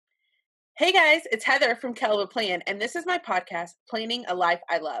Hey guys, it's Heather from Kelva Plan, and this is my podcast, Planning a Life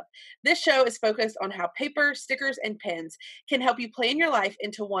I Love. This show is focused on how paper, stickers, and pens can help you plan your life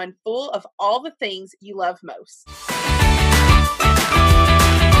into one full of all the things you love most.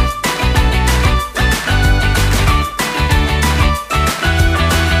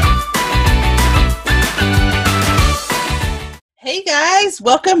 Hey guys,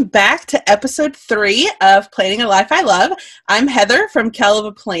 welcome back to episode 3 of Planning a Life I Love. I'm Heather from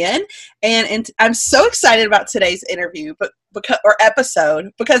Kelva Plan, and I'm so excited about today's interview episode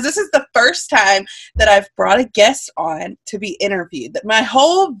because this is the first time that I've brought a guest on to be interviewed. That my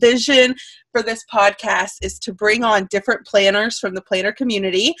whole vision for this podcast is to bring on different planners from the planner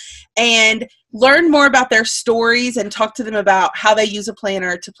community and learn more about their stories and talk to them about how they use a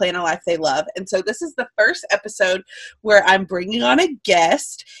planner to plan a life they love. And so this is the first episode where I'm bringing on a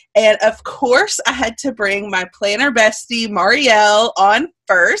guest. And of course, I had to bring my planner bestie, Marielle, on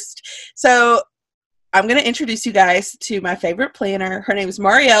first. So I'm going to introduce you guys to my favorite planner. Her name is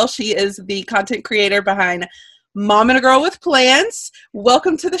Marielle. She is the content creator behind Mom and a Girl with Plans.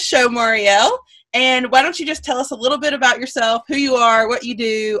 Welcome to the show, Marielle. And why don't you just tell us a little bit about yourself, who you are, what you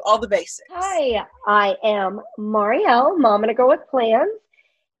do, all the basics. Hi, I am Marielle, Mom and a Girl with Plans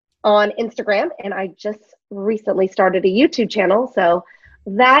on Instagram, and I just recently started a YouTube channel, so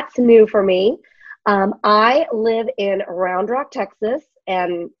that's new for me. I live in Round Rock, Texas,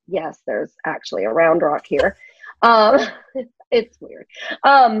 and yes, there's actually a Round Rock here. It's weird.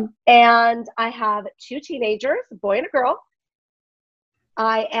 And I have 2 teenagers, a boy and a girl.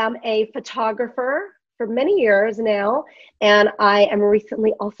 I am a photographer for many years now, and I am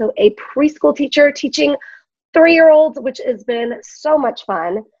recently also a preschool teacher teaching 3-year-olds, which has been so much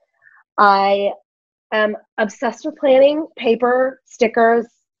fun. I am obsessed with planning, paper, stickers,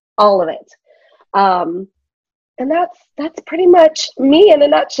 all of it. And that's pretty much me in a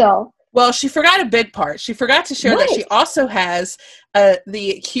nutshell. Well, she forgot a big part. She forgot to share that she also has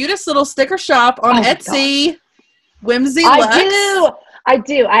the cutest little sticker shop on Etsy, Whimsy Luxe. I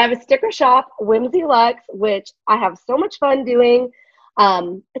do. I have a sticker shop, Whimsy Luxe, which I have so much fun doing.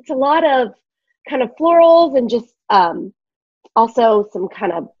 It's a lot of kind of florals and just also some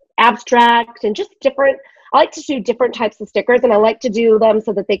kind of abstract and just different. I like to do different types of stickers, and I like to do them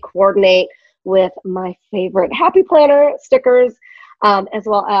so that they coordinate with my favorite Happy Planner stickers, as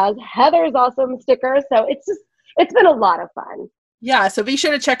well as Heather's awesome stickers. So it's been a lot of fun. Yeah, so be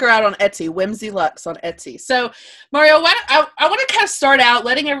sure to check her out on Etsy, Whimsy Luxe on Etsy. So, Mario, I want to kind of start out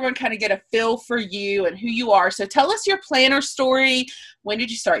letting everyone kind of get a feel for you and who you are. So tell us your planner story. When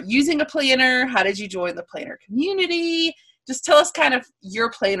did you start using a planner? How did you join the planner community? Just tell us kind of your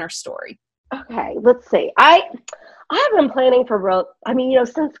planner story. Okay, let's see. I have been planning for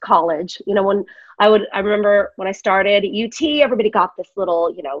since college. When I remember when I started at UT, everybody got this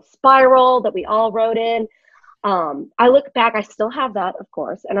little, spiral that we all wrote in. I look back, I still have that, of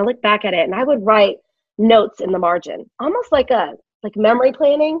course, and I look back at it and I would write notes in the margin, almost like memory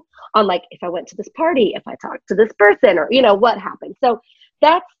planning on if I went to this party, if I talked to this person, or, what happened. So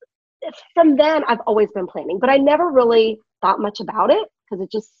from then I've always been planning, but I never really thought much about it because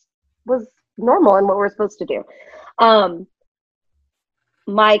it just was normal and what we're supposed to do.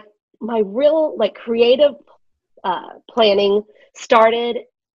 My real creative planning started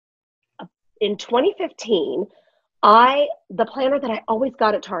in 2015. The planner that I always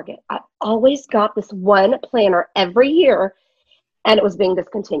got at Target, I always got this one planner every year, and it was being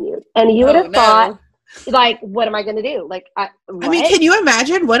discontinued. And you would have thought, what am I going to do? I mean, can you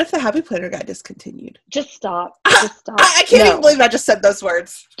imagine? What if the Happy Planner got discontinued? Just stop. I can't even believe I just said those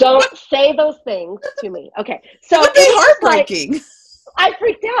words. Don't say those things to me. Okay. So it would be heartbreaking. I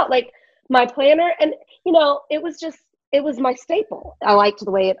freaked out. My planner, and it was my staple. I liked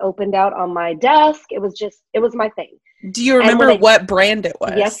the way it opened out on my desk. It was my thing. Do you remember what brand it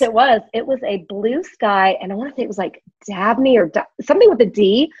was? Yes, it was. It was a Blue Sky, and I want to say it was Dabney or something with a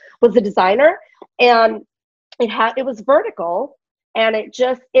D was the designer. And it was vertical, and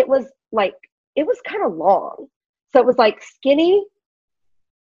it was kind of long. So it was skinny,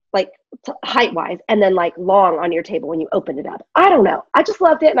 height-wise, and then long on your table when you opened it up. I don't know. I just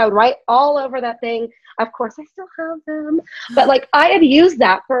loved it, and I would write all over that thing. Of course, I still have them. But I had used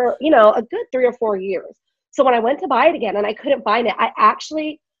that for, a good 3 or 4 years. So when I went to buy it again and I couldn't find it, I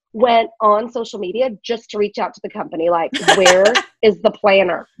actually went on social media just to reach out to the company, where is the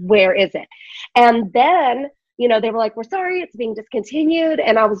planner? Where is it? And then, they were like, we're sorry, it's being discontinued.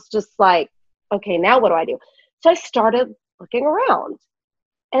 And I was just okay, now what do I do? So I started looking around.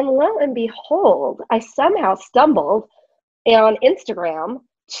 And lo and behold, I somehow stumbled on Instagram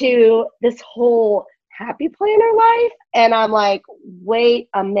to this whole happy planner life? And I'm like, wait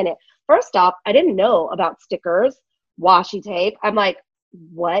a minute. First off, I didn't know about stickers, washi tape. I'm like,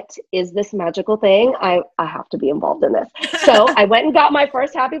 what is this magical thing? I have to be involved in this. So I went and got my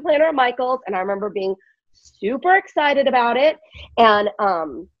first happy planner at Michael's, and I remember being super excited about it. And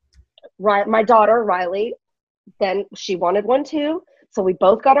my daughter, Riley, then she wanted one too. So we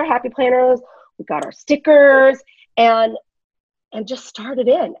both got our happy planners, we got our stickers, and just started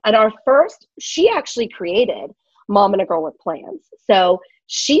in. And our first, she actually created Mom and a Girl with Plans. So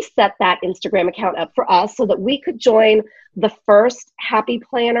she set that Instagram account up for us so that we could join the first happy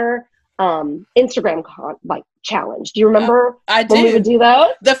planner Instagram challenge. Do you remember I do. when we would do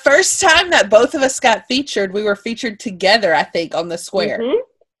those? The first time that both of us got featured, we were featured together, I think, on the square. Mm-hmm.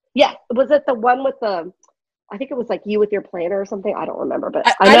 Yeah. Was it the one with I think it was like you with your planner or something? I don't remember, but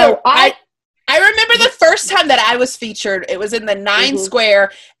I remember the first time that I was featured. It was in the 9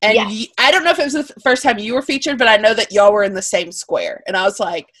 square, and yes. I don't know if it was the first time you were featured, but I know that y'all were in the same square. And I was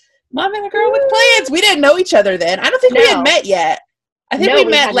like, Mom and a Girl with Plans. We didn't know each other then. I don't think we had met yet. I think we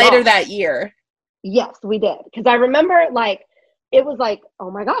met later that year. Yes, we did. Because I remember, like, it was like, oh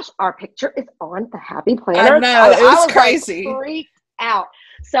my gosh, our picture is on the happy planner. I know. It was crazy. Like, freaked out.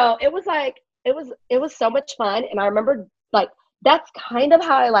 So it was like, it was so much fun. And I remember, like, that's kind of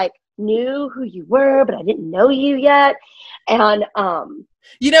how I, like, knew who you were, but I didn't know you yet. And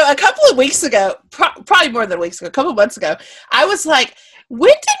you know, a couple of weeks ago, probably more than weeks ago, a couple of months ago, I was like, when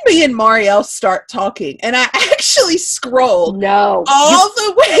did me and Marielle start talking? And I actually scrolled all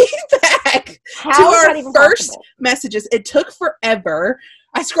the way back to our first messages. It took forever.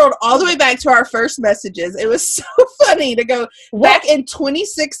 I scrolled all the way back to our first messages. It was so funny to go back in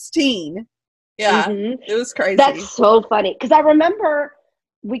 2016. Yeah, It was crazy. That's so funny. Because I remember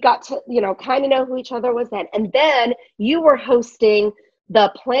we got to, kind of know who each other was then. And then you were hosting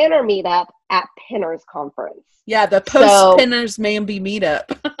the planner meetup at Pinners Conference. Yeah, the post-Pinners Mamby meetup.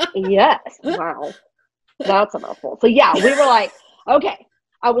 Yes. Wow. That's a mouthful. So yeah, we were like, okay.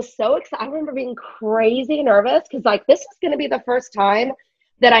 I was so excited. I remember being crazy nervous because, like, this was going to be the first time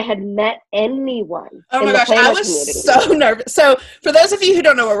that I had met anyone. Oh my gosh, I was so nervous. So for those of you who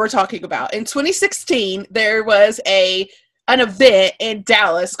don't know what we're talking about, in 2016, there was an event in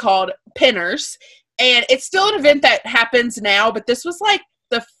Dallas called Pinners, and it's still an event that happens now, but this was like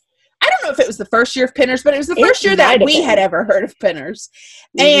I don't know if it was the first year of Pinners, but it was the first year that we had ever heard of Pinners.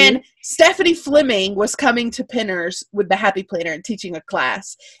 And Stephanie Fleming was coming to Pinners with the Happy Planner and teaching a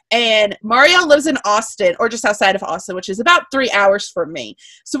class. And Marielle lives in Austin, or just outside of Austin, which is about 3 hours from me.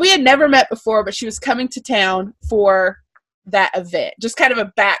 So we had never met before, but she was coming to town for that event. Just kind of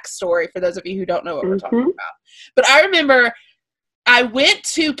a backstory for those of you who don't know what we're talking about. But I remember I went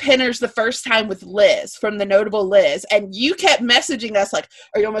to Pinners the first time with Liz from the Notable Liz, and you kept messaging us like,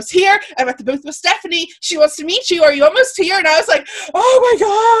 are you almost here? I'm at the booth with Stephanie. She wants to meet you. Are you almost here? And I was like, oh my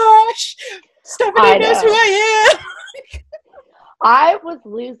gosh, Stephanie knows who I am. I was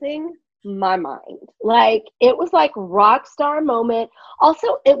losing my mind. Like, it was like rock star moment.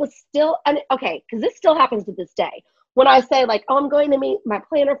 Also, it was still, because this still happens to this day. When I say, like, oh, I'm going to meet my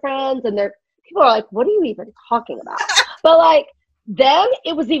planner friends, and people are like, what are you even talking about? But, like, then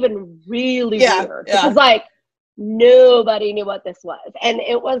it was even really weird because, like, nobody knew what this was. And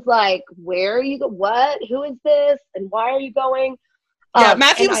it was like, where are you? What? Who is this? And why are you going? Yeah,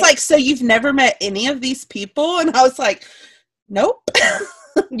 Matthew was like, so you've never met any of these people? And I was like, nope.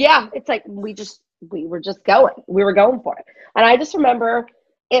 Yeah, it's like we were just going. We were going for it. And I just remember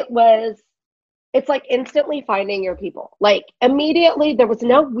it's like instantly finding your people. Like, immediately there was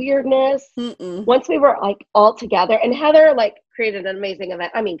no weirdness. Once we were, like, all together, and Heather, like, created an amazing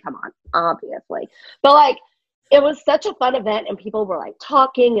event. I mean, come on, obviously. But, like, it was such a fun event, and people were, like,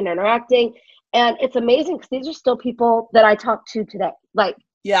 talking and interacting. And it's amazing because these are still people that I talk to today. Like,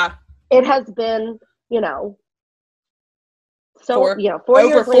 yeah, it has been, 4 years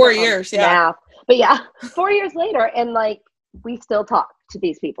over 4 later, years. Yeah. Math. But yeah, 4 years later, and, like, we still talk to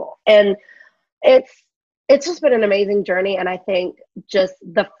these people. And it's just been an amazing journey. And I think just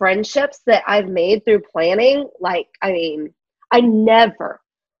the friendships that I've made through planning, like, I mean, I never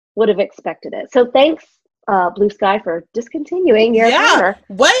would have expected it. So thanks, Blue Sky, for discontinuing your planner.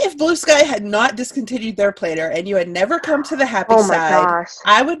 What if Blue Sky had not discontinued their planner and you had never come to the happy side? Oh my gosh.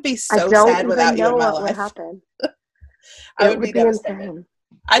 I would be so sad without you in my life. What would happen. I would be devastated. Insane.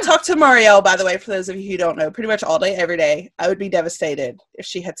 I talked to Marielle, by the way, for those of you who don't know, pretty much all day, every day. I would be devastated if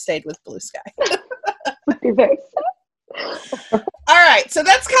she had stayed with Blue Sky. Would be very sad. All right, so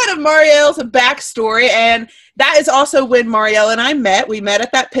that's kind of Marielle's backstory, and that is also when Marielle and I met. We met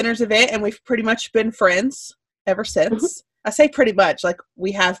at that Pinners event, and we've pretty much been friends ever since. I say pretty much, like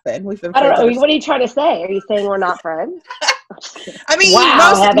we have been. We've been I don't friends. know. What are you trying to say? Are you saying we're not friends? I mean,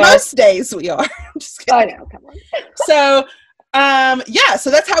 Wow, most days we are. I'm just kidding. I know. Come on. So, yeah, so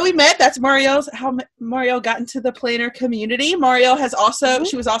that's how we met. That's how Mario got into the planner community. Mario has also,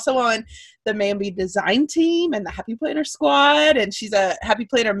 she was also on the Mambi design team and the Happy Planner squad, and she's a Happy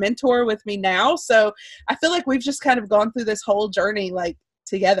Planner mentor with me now. So I feel like we've just kind of gone through this whole journey, like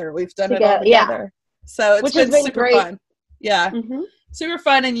together. We've done it all together. Yeah. So it's been super fun. Yeah. Super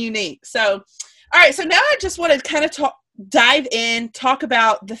fun and unique. So, all right. So now I just want to kind of dive in, talk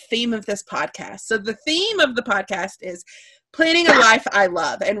about the theme of this podcast. So the theme of the podcast is planning a life I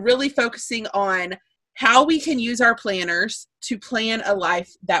love, and really focusing on how we can use our planners to plan a life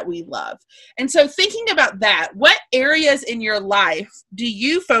that we love. And so thinking about that, what areas in your life do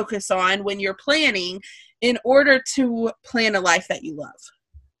you focus on when you're planning in order to plan a life that you love?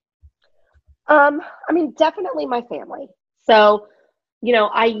 I mean, definitely my family. So, you know,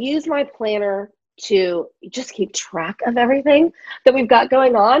 I use my planner to just keep track of everything that we've got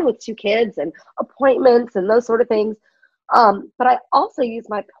going on with 2 kids and appointments and those sort of things. But I also use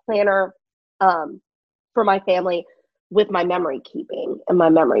my planner for my family with my memory keeping and my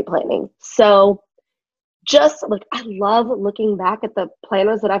memory planning. So just like, I love looking back at the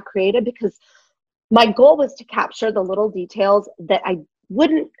planners that I've created, because my goal was to capture the little details that I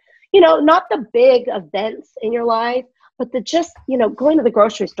wouldn't, you know, not the big events in your life, but the just, you know, going to the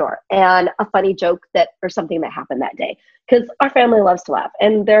grocery store and a funny joke or something that happened that day. Because our family loves to laugh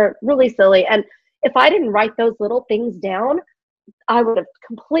and they're really silly. And if I didn't write those little things down, I would have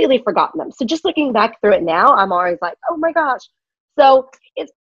completely forgotten them. So just looking back through it now, I'm always like, oh my gosh. So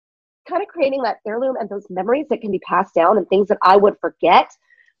it's kind of creating that heirloom and those memories that can be passed down and things that I would forget.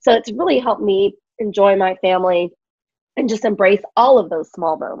 So it's really helped me enjoy my family and just embrace all of those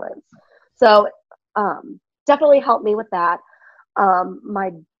small moments. So definitely helped me with that.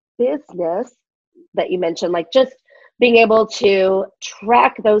 My business that you mentioned, like just being able to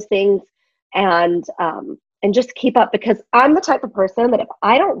track those things and just keep up, because I'm the type of person that if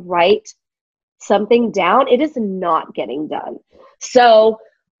I don't write something down, it is not getting done. So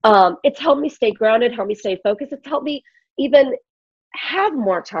it's helped me stay grounded, helped me stay focused. It's helped me even have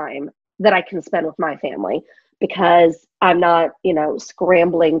more time that I can spend with my family, because I'm not, you know,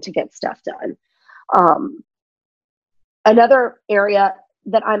 scrambling to get stuff done. Another area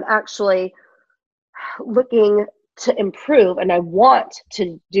that I'm actually looking to improve and I want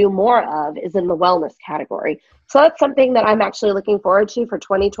to do more of is in the wellness category. So that's something that I'm actually looking forward to for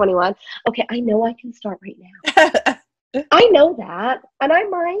 2021. Okay, I know I can start right now. I know that, and I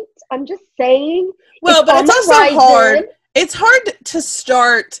might. I'm just saying. Well, but it's also hard. It's hard to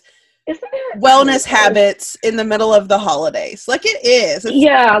start wellness habits in the middle of the holidays. Like it is.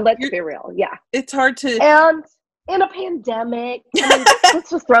 Yeah, let's be real. Yeah. It's hard to. And in a pandemic, I mean, let's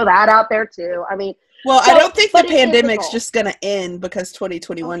just throw that out there too. I mean, well, so, I don't think the pandemic's just going to end because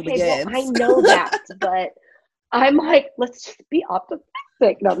 2021 begins. Well, I know that, but I'm like, let's just be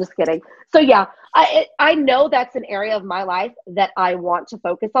optimistic. No, I'm just kidding. So yeah, I know that's an area of my life that I want to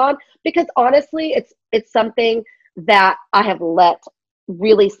focus on, because honestly, it's something that I have let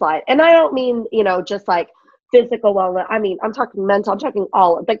really slide. And I don't mean, you know, just like physical wellness. I mean, I'm talking mental, I'm talking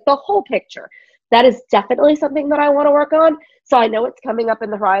all, like the whole picture. That is definitely something that I want to work on. So I know it's coming up in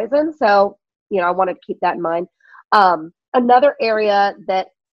the horizon. So, you know, I wanted to keep that in mind. Another area that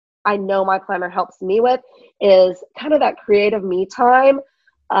I know my planner helps me with is kind of that creative me time.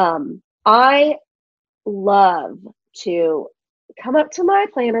 I love to come up to my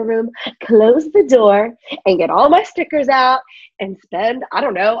planner room, close the door, and get all my stickers out and spend, I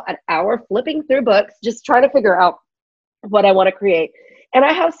don't know, an hour flipping through books, just trying to figure out what I want to create. And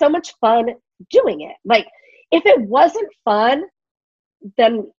I have so much fun doing it. Like, if it wasn't fun,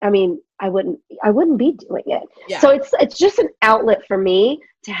 then I mean, I wouldn't be doing it. Yeah. So it's just an outlet for me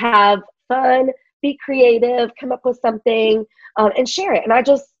to have fun, be creative, come up with something, and share it. And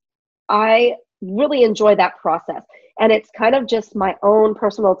I really enjoy that process. And it's kind of just my own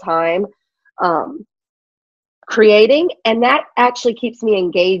personal time creating, and that actually keeps me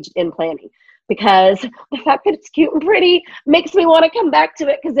engaged in planning, because the fact that it's cute and pretty makes me want to come back to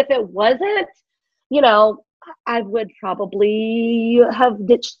it. Because if it wasn't, you know, I would probably have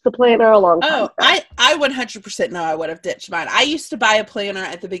ditched the planner a long time ago. I 100% know I would have ditched mine. I used to buy a planner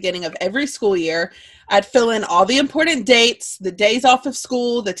at the beginning of every school year. I'd fill in all the important dates, the days off of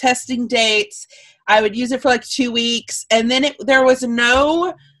school, the testing dates. I would use it for like 2 weeks, and then there was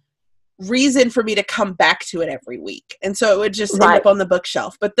no reason for me to come back to it every week. And so it would just end up on the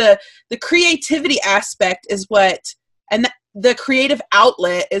bookshelf. But the creativity aspect is what, and the creative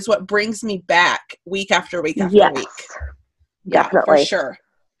outlet is what brings me back week after week after week. Yeah, for definitely. sure.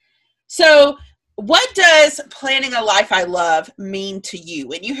 So, what does planning a life I love mean to you?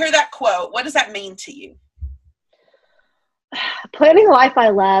 When you hear that quote, what does that mean to you? Planning a life I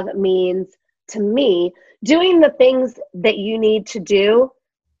love means, to me, doing the things that you need to do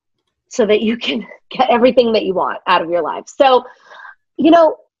so that you can get everything that you want out of your life. So, you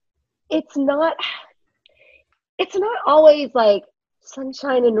know, it's not it's not always like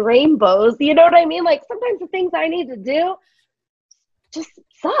sunshine and rainbows. You know what I mean? Like sometimes the things I need to do just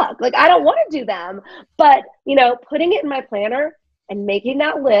suck. Like I don't want to do them. But, putting it in my planner and making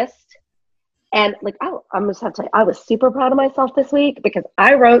that list. And like, I'm just have to tell you, I was super proud of myself this week because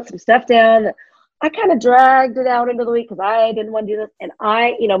I wrote some stuff down. I kind of dragged it out into the week because I didn't want to do this. And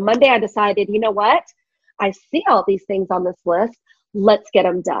Monday I decided, you know what? I see all these things on this list. Let's get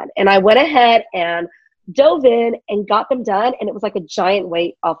them done. And I went ahead and dove in and got them done. And it was like a giant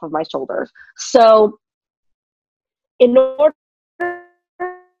weight off of my shoulders. So in order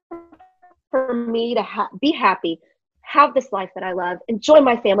for me to be happy, have this life that I love, enjoy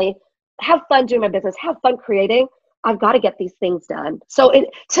my family, have fun doing my business, have fun creating, I've got to get these things done. So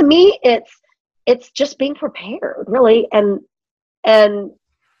to me, it's just being prepared, really, and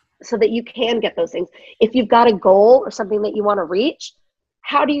so that you can get those things. If you've got a goal or something that you want to reach,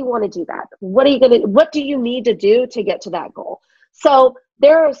 how do you want to do that? What do you need to do to get to that goal? So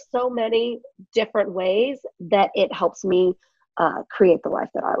there are so many different ways that it helps me create the life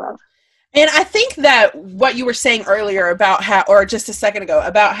that I love. And I think that what you were saying earlier about how, or just a second ago,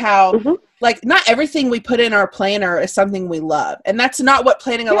 about how, like, not everything we put in our planner is something we love. And that's not what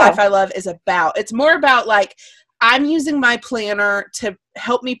planning a life I love is about. It's more about, like, I'm using my planner to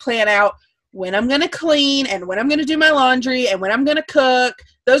help me plan out when I'm going to clean and when I'm going to do my laundry and when I'm going to cook.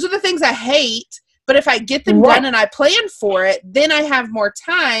 Those are the things I hate. But if I get them done and I plan for it, then I have more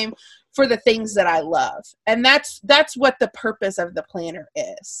time for the things that I love. And that's what the purpose of the planner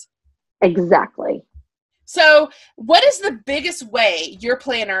is. Exactly. So, what is the biggest way your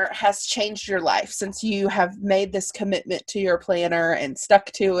planner has changed your life since you have made this commitment to your planner and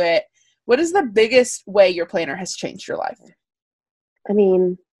stuck to it? What is the biggest way your planner has changed your life? I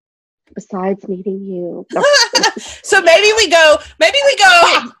mean, besides meeting you. No. So maybe we go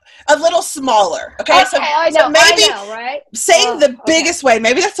a little smaller. Okay. So maybe I know, right? Saying the biggest way,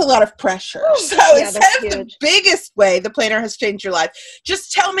 maybe that's a lot of pressure. So instead of the biggest way the planner has changed your life,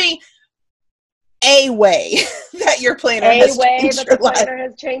 just tell me a way that your planner has changed your life. Planner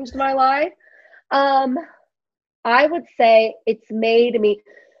has changed my life. I would say it's made me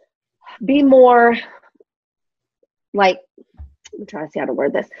be more like, I'm trying to see how to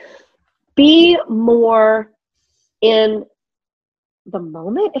word this. Be more in the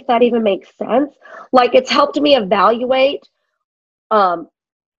moment, if that even makes sense. Like it's helped me evaluate,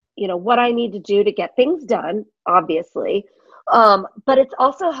 what I need to do to get things done, obviously. But it's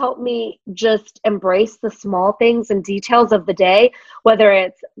also helped me just embrace the small things and details of the day, whether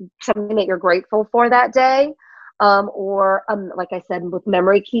it's something that you're grateful for that day, or like I said, with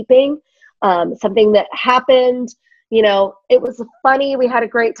memory keeping, something that happened, it was funny. We had a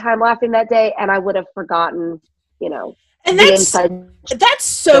great time laughing that day, and I would have forgotten, and that's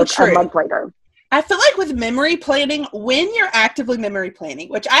so true. A month later. I feel like with memory planning, when you're actively memory planning,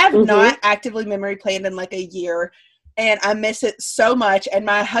 which I have not actively memory planned in like a year, and I miss it so much. And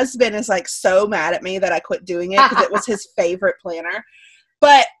my husband is like so mad at me that I quit doing it because it was his favorite planner.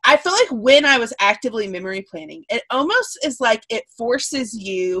 But I feel like when I was actively memory planning, it almost is like it forces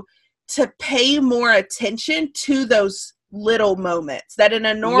you to pay more attention to those little moments that in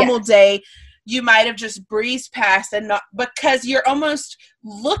a normal day you might have just breezed past, and not, because you're almost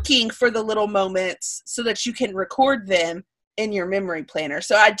looking for the little moments so that you can record them in your memory planner.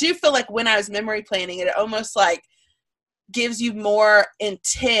 So I do feel like when I was memory planning, it almost like gives you more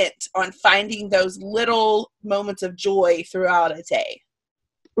intent on finding those little moments of joy throughout a day.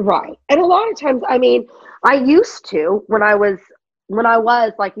 Right. And a lot of times, I mean, I used to, when I was,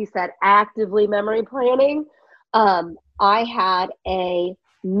 like you said, actively memory planning, I had a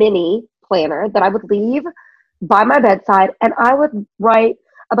mini planner that I would leave by my bedside, and I would write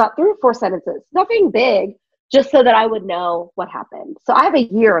about 3 or 4 sentences, nothing big, just so that I would know what happened. So I have a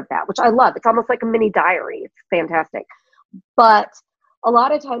year of that, which I love. It's almost like a mini diary. It's fantastic. But a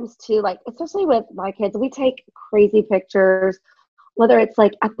lot of times too, like, especially with my kids, we take crazy pictures, whether it's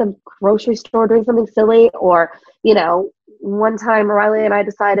like at the grocery store doing something silly, or, one time Riley and I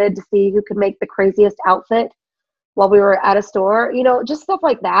decided to see who could make the craziest outfit while we were at a store, just stuff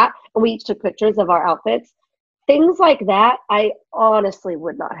like that. And we each took pictures of our outfits. Things like that, I honestly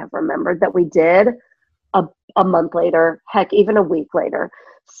would not have remembered that we did a month later, heck, even a week later.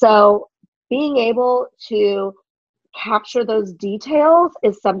 So being able to capture those details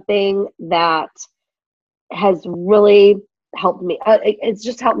is something that has really helped me. It's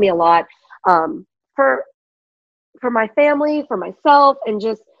just helped me a lot, for my family, for myself, and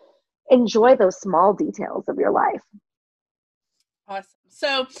just enjoy those small details of your life. Awesome.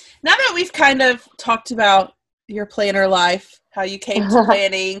 So now that we've kind of talked about your planner life, how you came to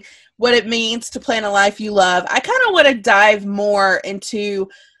planning, what it means to plan a life you love, I kind of want to dive more into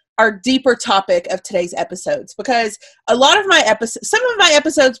our deeper topic of today's episodes, because a lot of my episodes, some of my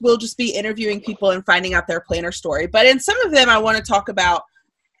episodes will just be interviewing people and finding out their planner story. But in some of them, I want to talk about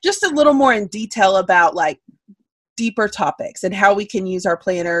just a little more in detail about like deeper topics and how we can use our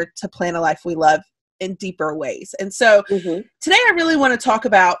planner to plan a life we love in deeper ways. And so today I really want to talk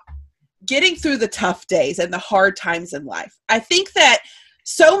about getting through the tough days and the hard times in life. I think that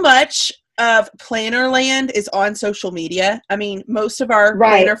so much of planner land is on social media. I mean, most of our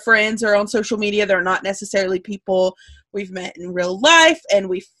planner friends are on social media. They're not necessarily people we've met in real life, and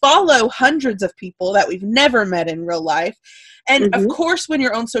we follow hundreds of people that we've never met in real life. And of course, when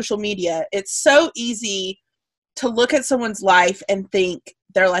you're on social media, it's so easy to look at someone's life and think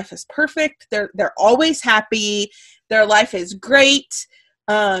their life is perfect. They're always happy. Their life is great.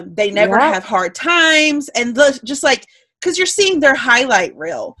 They never have hard times. And just like, because you're seeing their highlight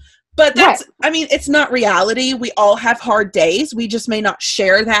reel. But that's, I mean, it's not reality. We all have hard days. We just may not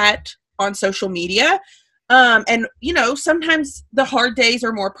share that on social media. And, you know, sometimes the hard days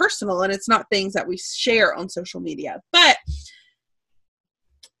are more personal and it's not things that we share on social media. But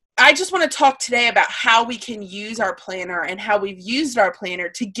I just want to talk today about how we can use our planner and how we've used our planner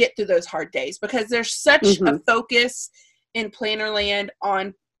to get through those hard days, because there's such a focus in planner land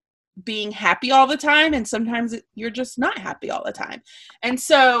on being happy all the time. And sometimes you're just not happy all the time. And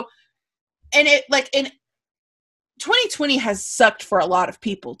so, and it like in 2020 has sucked for a lot of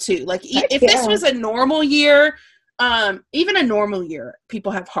people too. Like if this was a normal year, even a normal year,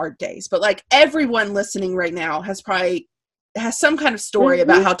 people have hard days, but like everyone listening right now has some kind of story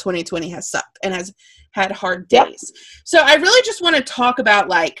about how 2020 has sucked and has had hard days. So I really just want to talk about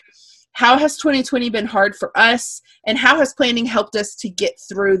like, how has 2020 been hard for us, and how has planning helped us to get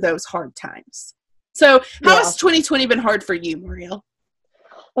through those hard times? So how has 2020 been hard for you, Muriel?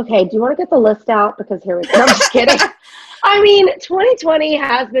 Okay, do you want to get the list out? Because here we go. I'm just kidding. I mean, 2020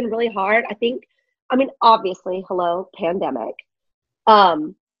 has been really hard. Obviously, hello, pandemic.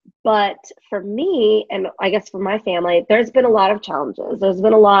 But for me, and I guess for my family, there's been a lot of challenges. There's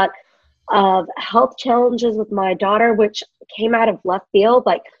been a lot of health challenges with my daughter, which came out of left field.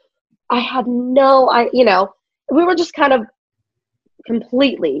 Like, we were just kind of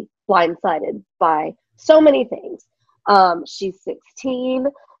completely blindsided by so many things. She's 16.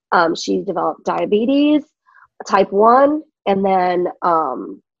 She developed diabetes, type 1. And then,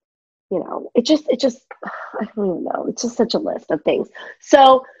 it just, I don't even know. It's just such a list of things.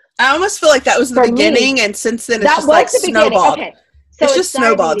 So I almost feel like that was the beginning. And since then it's just like snowballed. Okay. So it's just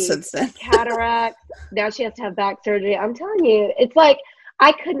snowballed since then. Cataracts. Now she has to have back surgery. I'm telling you, it's like,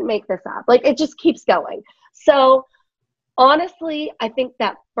 I couldn't make this up. Like, it just keeps going. So honestly, I think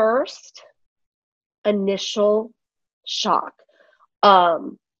that first initial shock,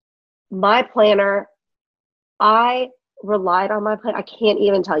 my planner, I relied on my planner. I can't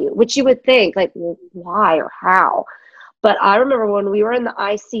even tell you, which you would think like, well, why or how? But I remember when we were in the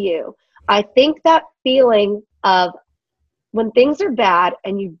ICU, I think that feeling of when things are bad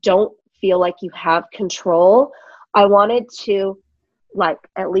and you don't feel like you have control, I wanted to like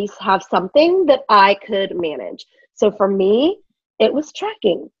at least have something that I could manage. So for me, it was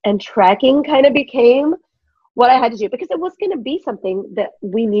tracking, and tracking kind of became what I had to do because it was going to be something that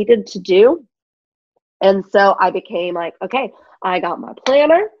we needed to do. And so I became like, okay, I got my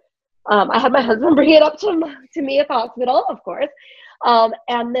planner. I had my husband bring it up to me at the hospital, of course.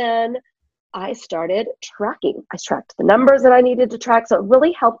 And then I started tracking. I tracked the numbers that I needed to track. So it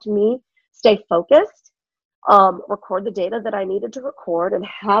really helped me stay focused, record the data that I needed to record, and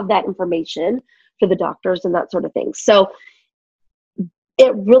have that information for the doctors and that sort of thing. So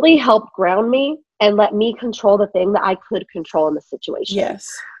it really helped ground me and let me control the thing that I could control in the situation. Yes.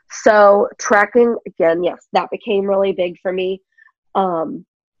 So tracking, again, yes, that became really big for me, and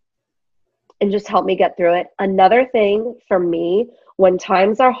just helped me get through it. Another thing for me, when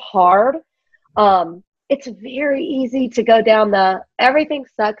times are hard, it's very easy to go down everything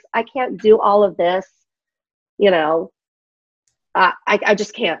sucks. I can't do all of this. I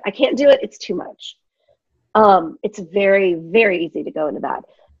just can't. I can't do it. It's too much. It's very, very easy to go into that.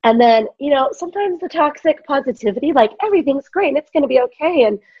 And then, sometimes the toxic positivity, like everything's great and it's going to be okay.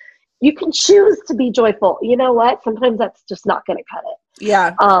 And you can choose to be joyful. You know what? Sometimes that's just not going to cut it.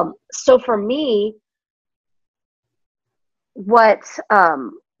 Yeah. So for me, what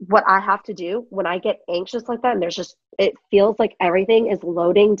I have to do when I get anxious like that, and it feels like everything is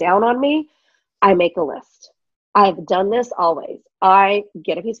loading down on me, I make a list. I've done this always. I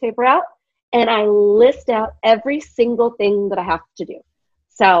get a piece of paper out and I list out every single thing that I have to do.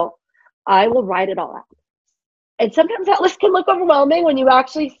 So I will write it all out. And sometimes that list can look overwhelming when you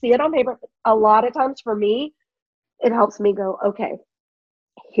actually see it on paper. A lot of times for me, it helps me go, okay,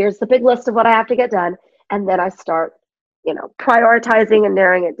 here's the big list of what I have to get done. And then I start, prioritizing and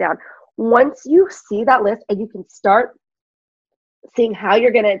narrowing it down. Once you see that list and you can start seeing how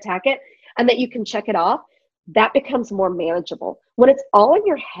you're going to attack it and that you can check it off, that becomes more manageable. When it's all in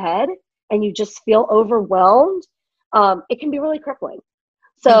your head and you just feel overwhelmed, it can be really crippling.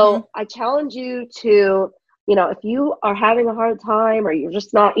 So I challenge you to, if you are having a hard time or you're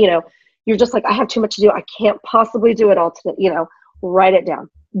just not, you're just like, I have too much to do, I can't possibly do it all today, write it down.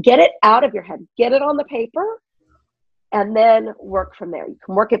 Get it out of your head. Get it on the paper and then work from there. You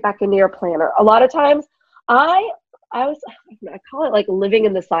can work it back into your planner. A lot of times I call it like living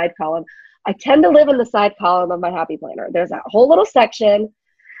in the side column. I tend to live in the side column of my happy planner. There's that whole little section.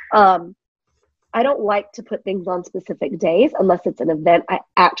 I don't like to put things on specific days unless it's an event I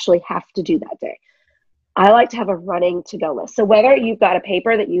actually have to do that day. I like to have a running to-go list. So whether you've got a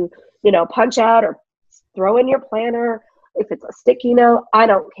paper that you punch out or throw in your planner, if it's a sticky note, I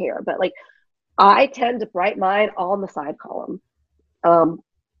don't care. But like, I tend to write mine all in the side column.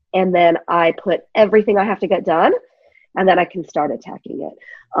 And then I put everything I have to get done, and then I can start attacking it.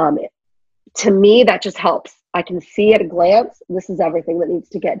 To me, that just helps. I can see at a glance, this is everything that needs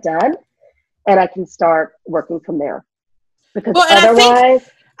to get done, and I can start working from there. Because otherwise,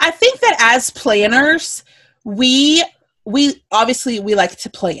 I think that as planners, we obviously like to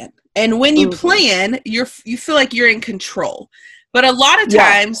plan. And when you plan, you feel like you're in control. But a lot of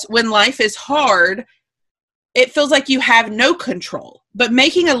times when life is hard, it feels like you have no control. But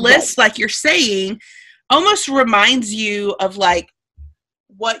making a list, like you're saying, almost reminds you of like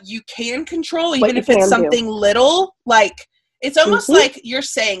what you can control, even if it's something little. Like, it's almost like you're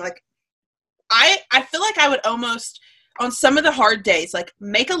saying, like, I feel like I would almost, on some of the hard days, like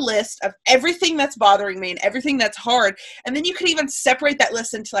make a list of everything that's bothering me and everything that's hard. And then you could even separate that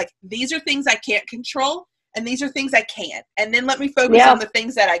list into like, these are things I can't control and these are things I can. And then let me focus on the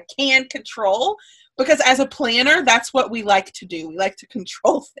things that I can control. Because as a planner, that's what we like to do. We like to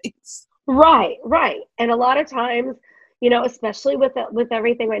control things. Right. And a lot of times, especially with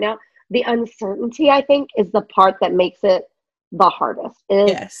everything right now, the uncertainty, I think, is the part that makes it the hardest.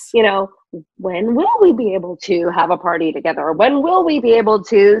 When will we be able to have a party together? Or when will we be able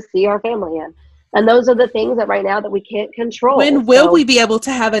to see our family? And those are the things that right now that we can't control. When will we be able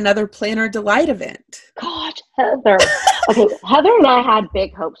to have another Planner Delight event? Gosh, Heather. Okay, Heather and I had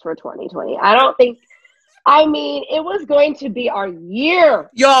big hopes for 2020. It was going to be our year.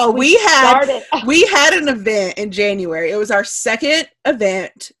 Y'all, we had an event in January. It was our second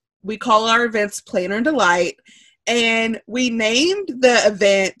event. We call our events Planner Delight. And we named the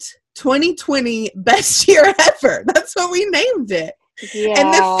event 2020 Best Year Ever. That's what we named it. Yeah.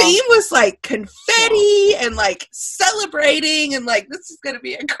 And the theme was like confetti and like celebrating and like, this is going to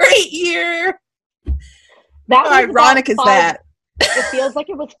be a great year. How ironic is that? It feels like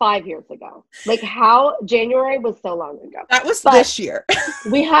it was 5 years ago. Like how January was so long ago. That was this year.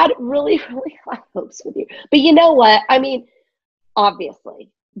 We had really, really high hopes with you. But you know what?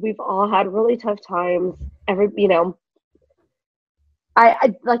 Obviously, we've all had really tough times. I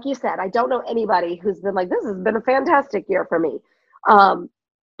like you said, I don't know anybody who's been like, this has been a fantastic year for me.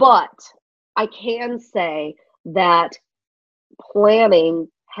 But I can say that planning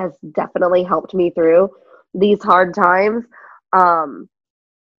has definitely helped me through these hard times. I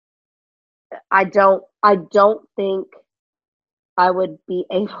don't think I would be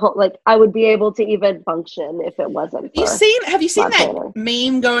able to even function if it wasn't. Have you seen that planner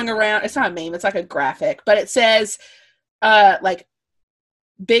meme going around? It's not a meme, it's like a graphic, but it says, like,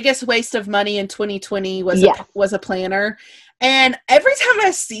 biggest waste of money in 2020 was a planner. And every time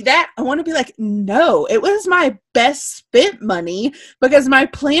I see that, I want to be like, no, it was my best spent money because my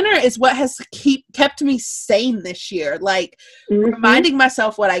planner is what has kept me sane this year. Like reminding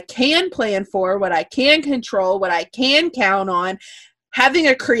myself what I can plan for, what I can control, what I can count on, having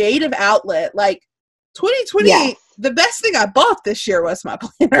a creative outlet. Like 2020, the best thing I bought this year was my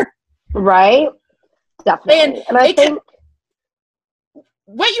planner. Right? Definitely. And I think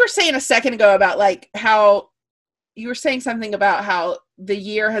what you were saying a second ago about like how you were saying something about how the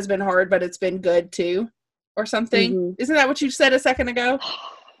year has been hard, but it's been good too, or something. Isn't that what you said a second ago?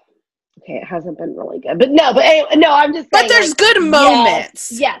 Okay, it hasn't been really good, but anyway, I'm just saying. But there's good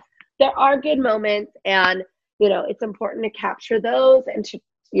moments. Yes, there are good moments, and it's important to capture those and to,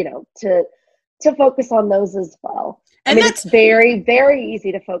 to focus on those as well. And it's very, very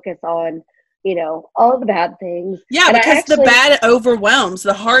easy to focus on, all the bad things. Yeah, and because the bad overwhelms.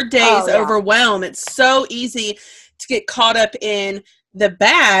 The hard days overwhelm. It's so easy to get caught up in the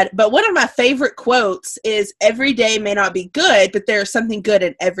bad. But one of my favorite quotes is, every day may not be good, but there's something good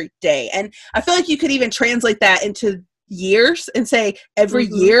in every day. And I feel like you could even translate that into years and say every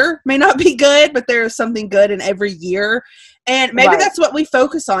year may not be good, but there's something good in every year. And maybe that's what we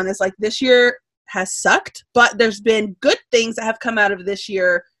focus on, is like, this year has sucked, but there's been good things that have come out of this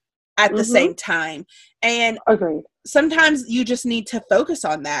year at the same time. And agreed. Sometimes you just need to focus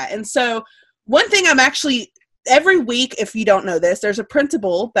on that. And so one thing I'm actually, every week, if you don't know this, there's a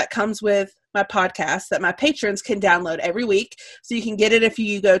printable that comes with my podcast that my patrons can download every week. So you can get it if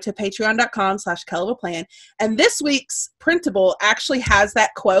you go to patreon.com/kellovaplan. And this week's printable actually has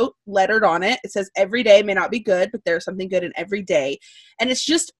that quote lettered on it. It says, every day may not be good, but there's something good in every day. And it's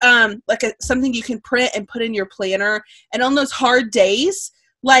just like something you can print and put in your planner. And on those hard days,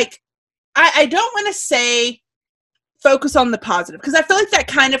 like, I don't want to say focus on the positive, because I feel like that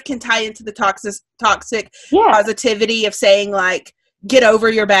kind of can tie into the toxic positivity of saying, like, get over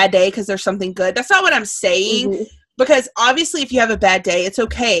your bad day because there's something good. That's not what I'm saying, because obviously if you have a bad day, it's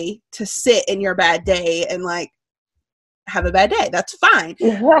okay to sit in your bad day and, like, have a bad day. That's fine.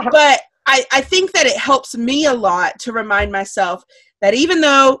 But I think that it helps me a lot to remind myself that even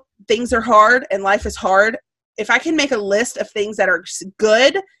though things are hard and life is hard, if I can make a list of things that are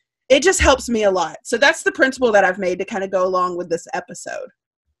good, it just helps me a lot. So that's the principle that I've made to kind of go along with this episode.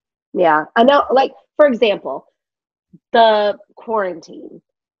 Yeah, I know. Like, for example, the quarantine.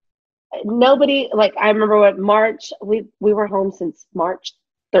 Nobody, like, I remember what March, we were home since March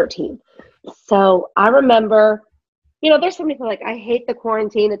 13th. So I remember, there's some people like, I hate the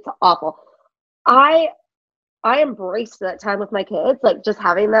quarantine. It's awful. I embraced that time with my kids, like, just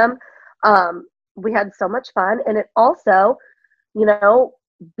having them. We had so much fun. And it also,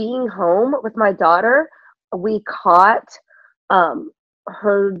 being home with my daughter, we caught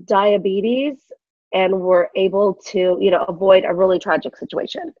her diabetes and were able to, avoid a really tragic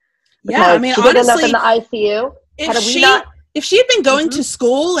situation. Yeah, I mean, she honestly, ended up in the ICU. If she had been going to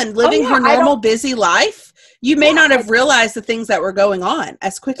school and living her normal busy life, you may not have realized the things that were going on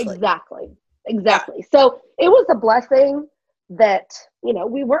as quickly. Exactly. Yeah. So it was a blessing that,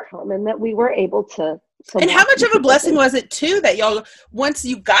 we were home and that we were able to. And how much of a blessing was it too that y'all, once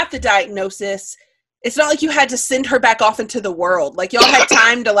you got the diagnosis, it's not like you had to send her back off into the world. Like, y'all had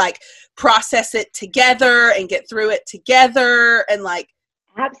time to, like, process it together and get through it together and, like,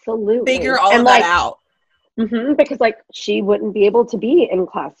 absolutely figure all of that out. Because, like, she wouldn't be able to be in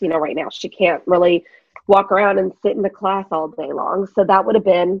class, right now. She can't really walk around and sit in the class all day long. So that would have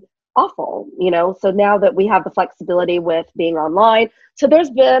been awful, So now that we have the flexibility with being online, so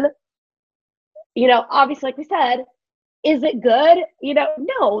there's been, obviously, like we said, is it good?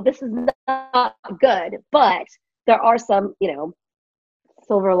 No, this is not good, but there are some,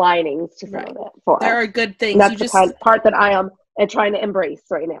 silver linings to some of it for us. There are good things. And that's the kind of part that I am trying to embrace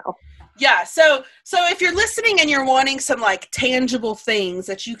right now. Yeah. So if you're listening and you're wanting some, like, tangible things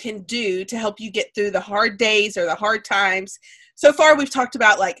that you can do to help you get through the hard days or the hard times, so far we've talked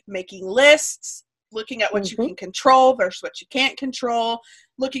about, like, making lists, looking at what you can control versus what you can't control,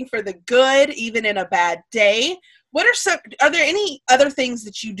 looking for the good even in a bad day. Are there any other things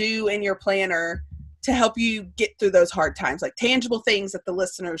that you do in your planner to help you get through those hard times, like tangible things that the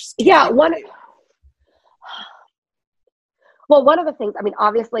listeners can do? Well, one of the things, I mean,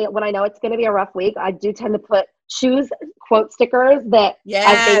 obviously, when I know it's going to be a rough week, I do tend to choose quote stickers that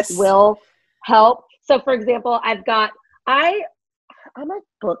I think will help. So, for example, I'm a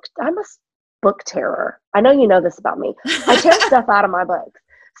book terror. I know you know this about me. I tear stuff out of my books.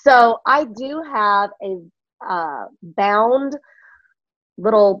 So I do have a bound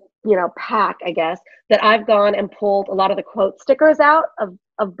little, pack, I guess, that I've gone and pulled a lot of the quote stickers out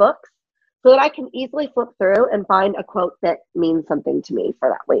of books so that I can easily flip through and find a quote that means something to me for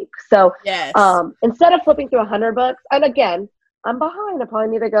that week. So instead of flipping through 100 books, and again, I'm behind. I probably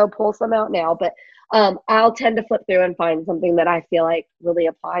need to go pull some out now, but I'll tend to flip through and find something that I feel like really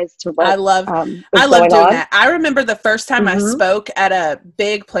applies to what I love doing that. I remember the first time I spoke at a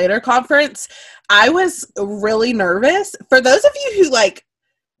big planner conference, I was really nervous. For those of you who, like,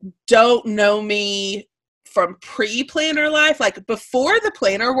 don't know me from pre-planner life, like before the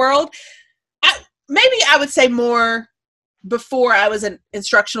planner world, maybe I would say more before I was an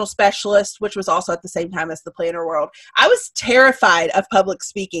instructional specialist, which was also at the same time as the planner world, I was terrified of public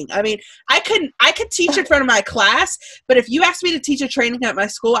speaking. I mean, I could teach in front of my class, but if you asked me to teach a training at my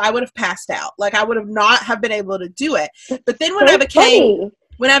school, I would have passed out. Like, I would have not have been able to do it. But then when I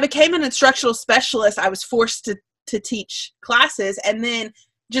became an instructional specialist, I was forced to teach classes, and then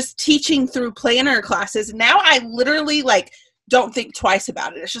just teaching through planner classes. Now I literally like don't think twice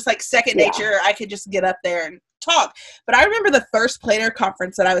about it. It's just like second nature. I could just get up there and talk. But I remember the first planner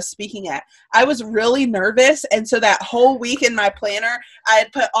conference that I was speaking at, I was really nervous. And so that whole week in my planner, I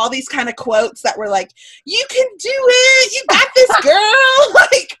had put all these kind of quotes that were like, you can do it. You got this, girl.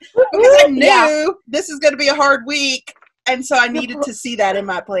 Like, because I knew this is going to be a hard week. And so I needed to see that in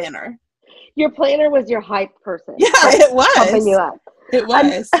my planner. Your planner was your hype person. Yeah, it was. Pumping you up. It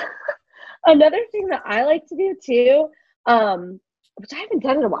was. Another thing that I like to do too, which I haven't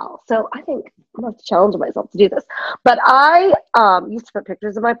done in a while, so I think I'm going to have to challenge myself to do this. But I used to put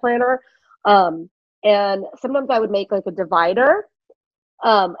pictures in my planner, and sometimes I would make like a divider,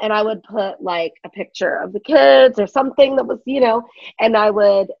 and I would put like a picture of the kids or something that was, and I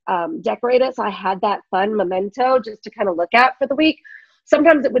would decorate it so I had that fun memento just to kind of look at for the week.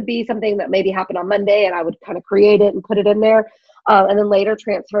 Sometimes it would be something that maybe happened on Monday, and I would kind of create it and put it in there, and then later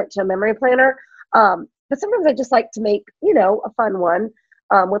transfer it to a memory planner. But sometimes I just like to make, a fun one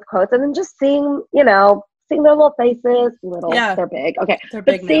with quotes, and then just seeing their little faces. They're big. Okay. They're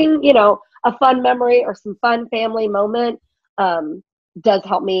big. But seeing, a fun memory or some fun family moment does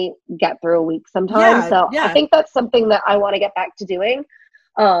help me get through a week sometimes. I think that's something that I want to get back to doing,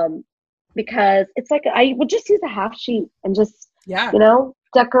 because it's like I would just use a half sheet and just,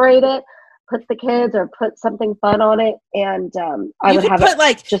 decorate it. Put the kids or put something fun on it, and I would have put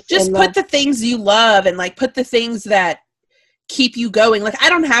put the things you love, and like put the things that keep you going. Like, I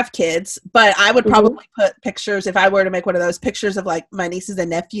don't have kids, but I would probably put pictures, if I were to make one of those, pictures of like my nieces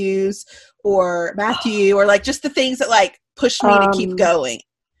and nephews or Matthew, or like just the things that like push me to keep going.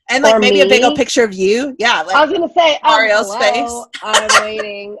 And like maybe a big old picture of you. Yeah. Like I was gonna say Ariel's face. I'm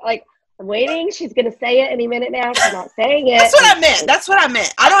waiting. I'm waiting. She's going to say it any minute now. She's not saying it. That's what I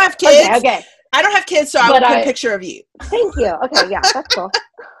meant. I don't have kids. Okay. I don't have kids, so I would put a picture of you. Thank you. Okay, yeah, that's cool.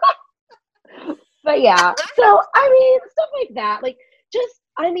 But yeah, so, stuff like that. Like,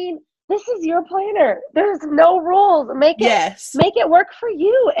 this is your planner. There's no rules. Make it work for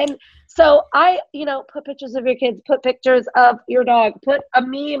you. And so I, put pictures of your kids, put pictures of your dog, put a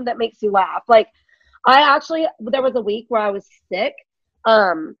meme that makes you laugh. Like, there was a week where I was sick.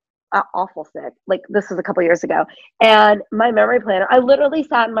 Awful sick. Like, this was a couple years ago, and my memory planner, I literally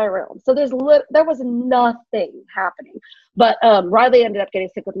sat in my room. So there was nothing happening, but Riley ended up getting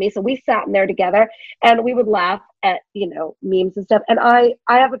sick with me, so we sat in there together, and we would laugh at memes and stuff. And I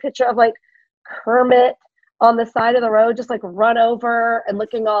have a picture of like Kermit on the side of the road, just like run over and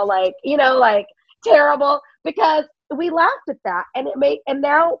looking all like like terrible, because we laughed at that, and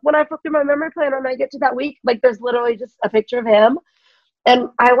now when I flip through my memory planner and I get to that week, like there's literally just a picture of him. And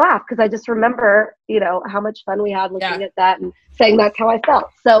I laugh because I just remember, how much fun we had looking at that and saying that's how I felt.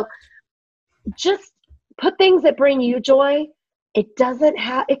 So just put things that bring you joy. It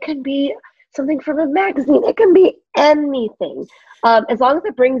can be something from a magazine. It can be anything. As long as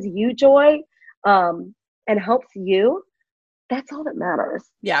it brings you joy and helps you, that's all that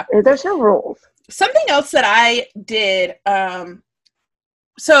matters. Yeah. There's no rules. Something else that I did,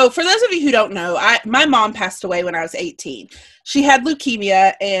 so for those of you who don't know, my mom passed away when I was 18. She had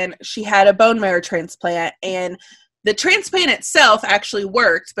leukemia, and she had a bone marrow transplant, and the transplant itself actually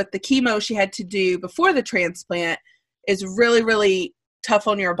worked, but the chemo she had to do before the transplant is really, really tough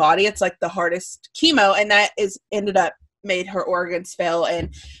on your body. It's like the hardest chemo, and that ended up made her organs fail,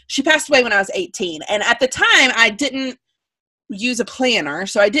 and she passed away when I was 18. And at the time, I didn't use a planner,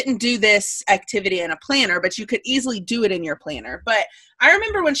 so I didn't do this activity in a planner, but you could easily do it in your planner. But I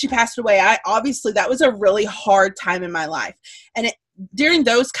remember when she passed away, that was a really hard time in my life. And during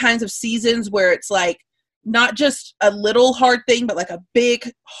those kinds of seasons where it's like not just a little hard thing, but like a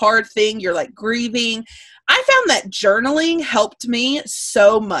big hard thing, you're like grieving, I found that journaling helped me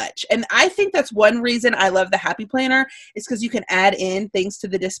so much. And I think that's one reason I love the Happy Planner, is because you can add in things to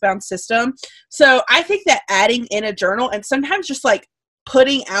the Discbound system. So I think that adding in a journal, and sometimes just like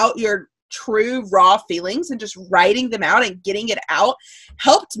putting out your true raw feelings and just writing them out and getting it out,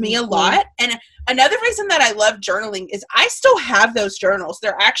 helped me a lot. And another reason that I love journaling is I still have those journals.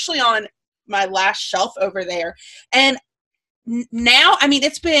 They're actually on my last shelf over there. And now,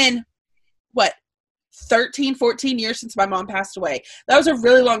 it's been 13, 14 years since my mom passed away. That was a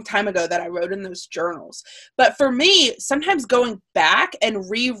really long time ago that I wrote in those journals. But for me, sometimes going back and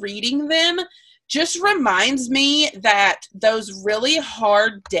rereading them just reminds me that those really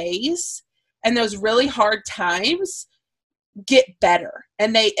hard days and those really hard times get better,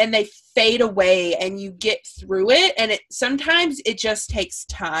 and they fade away, and you get through it. And sometimes it just takes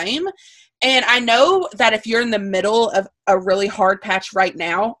time. And I know that if you're in the middle of a really hard patch right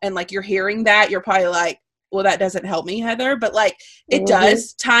now, and like you're hearing that, you're probably like, well, that doesn't help me, Heather. But like it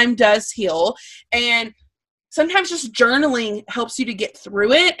does. Time does heal. And sometimes just journaling helps you to get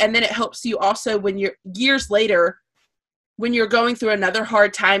through it. And then it helps you also when you're years later, when you're going through another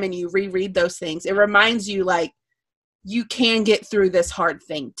hard time and you reread those things, it reminds you like you can get through this hard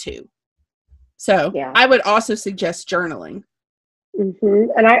thing too. So I would also suggest journaling.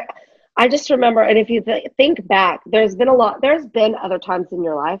 And I just remember, and if you think back, there's been other times in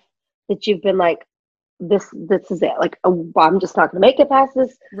your life that you've been like, this is it. Like, oh, I'm just not going to make it past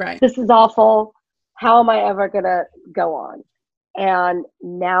this. Right. This is awful. How am I ever going to go on? And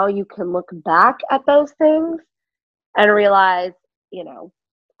now you can look back at those things and realize, you know,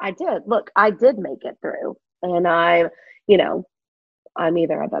 I did make it through. And I'm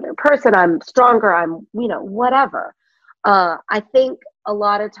either a better person, I'm stronger, I'm, whatever. I think a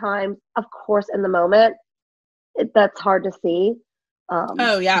lot of times, of course, in the moment, that's hard to see.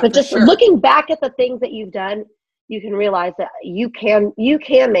 But just looking back at the things that you've done, you can realize that you can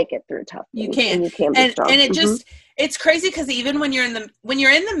make it through tough things. You can. And you can be strong. And it just, it's crazy because even when you're in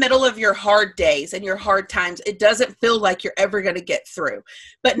the middle of your hard days and your hard times, it doesn't feel like you're ever going to get through.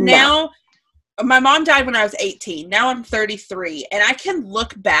 But now, my mom died when I was 18. Now I'm 33, and I can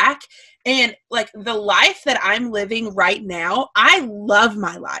look back and like the life that I'm living right now, I love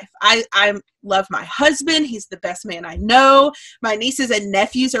my life. I love my husband. He's the best man I know. My nieces and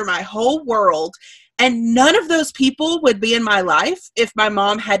nephews are my whole world. And none of those people would be in my life if my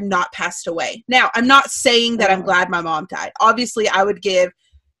mom had not passed away. Now, I'm not saying that I'm glad my mom died. Obviously, I would give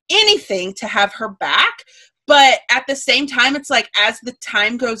anything to have her back. But at the same time, it's like as the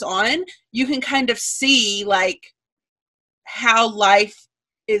time goes on, you can kind of see like how life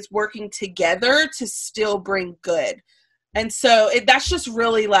is working together to still bring good. And so that's just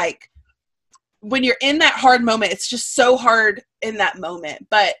really like when you're in that hard moment, it's just so hard in that moment.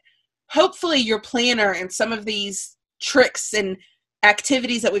 But hopefully your planner and some of these tricks and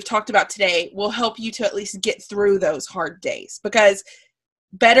activities that we've talked about today will help you to at least get through those hard days, because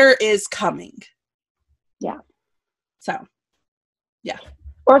better is coming. Yeah. So, yeah.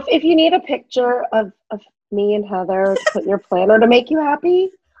 Or if you need a picture of me and Heather to put in your planner to make you happy,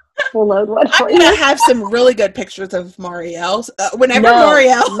 we'll load one for you. I'm going to have some really good pictures of Marielle. Whenever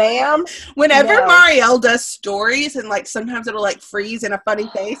Marielle does stories and like sometimes it'll like freeze in a funny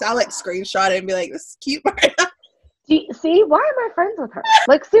face, I'll like screenshot it and be like, this is cute, Marielle. See, why am I friends with her?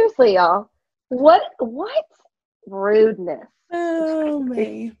 Like seriously, y'all. What rudeness. Oh,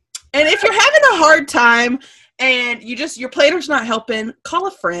 man. And if you're having a hard time and your planner's not helping, call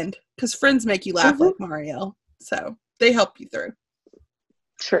a friend, because friends make you laugh like Marielle. So they help you through.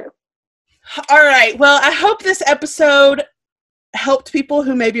 True. All right. Well, I hope this episode helped people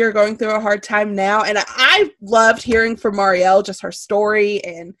who maybe are going through a hard time now. And I loved hearing from Marielle, just her story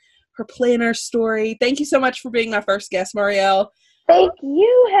and her planner story. Thank you so much for being my first guest, Marielle. Thank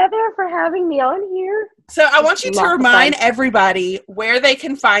you, Heather, for having me on here. So I want you to remind everybody where they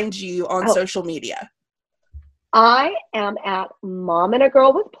can find you on social media. I am at Mom and a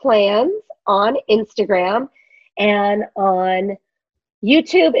Girl with Plans on Instagram, and on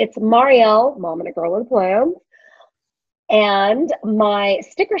YouTube, it's Marielle, Mom and a Girl with Plans. And my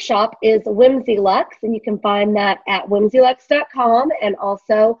sticker shop is Whimsylux, and you can find that at whimsylux.com and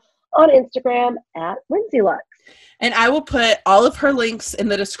also on Instagram at Whimsylux. And I will put all of her links in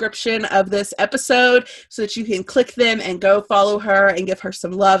the description of this episode so that you can click them and go follow her and give her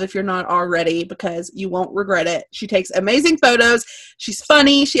some love if you're not already, because you won't regret it. She takes amazing photos. She's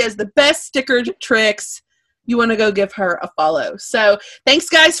funny. She has the best sticker tricks. You want to go give her a follow. So thanks,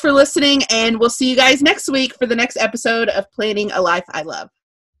 guys, for listening, and we'll see you guys next week for the next episode of Planning a Life I Love.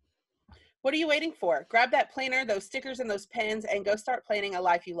 What are you waiting for? Grab that planner, those stickers, and those pens, and go start planning a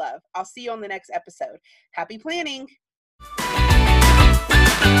life you love. I'll see you on the next episode. Happy planning!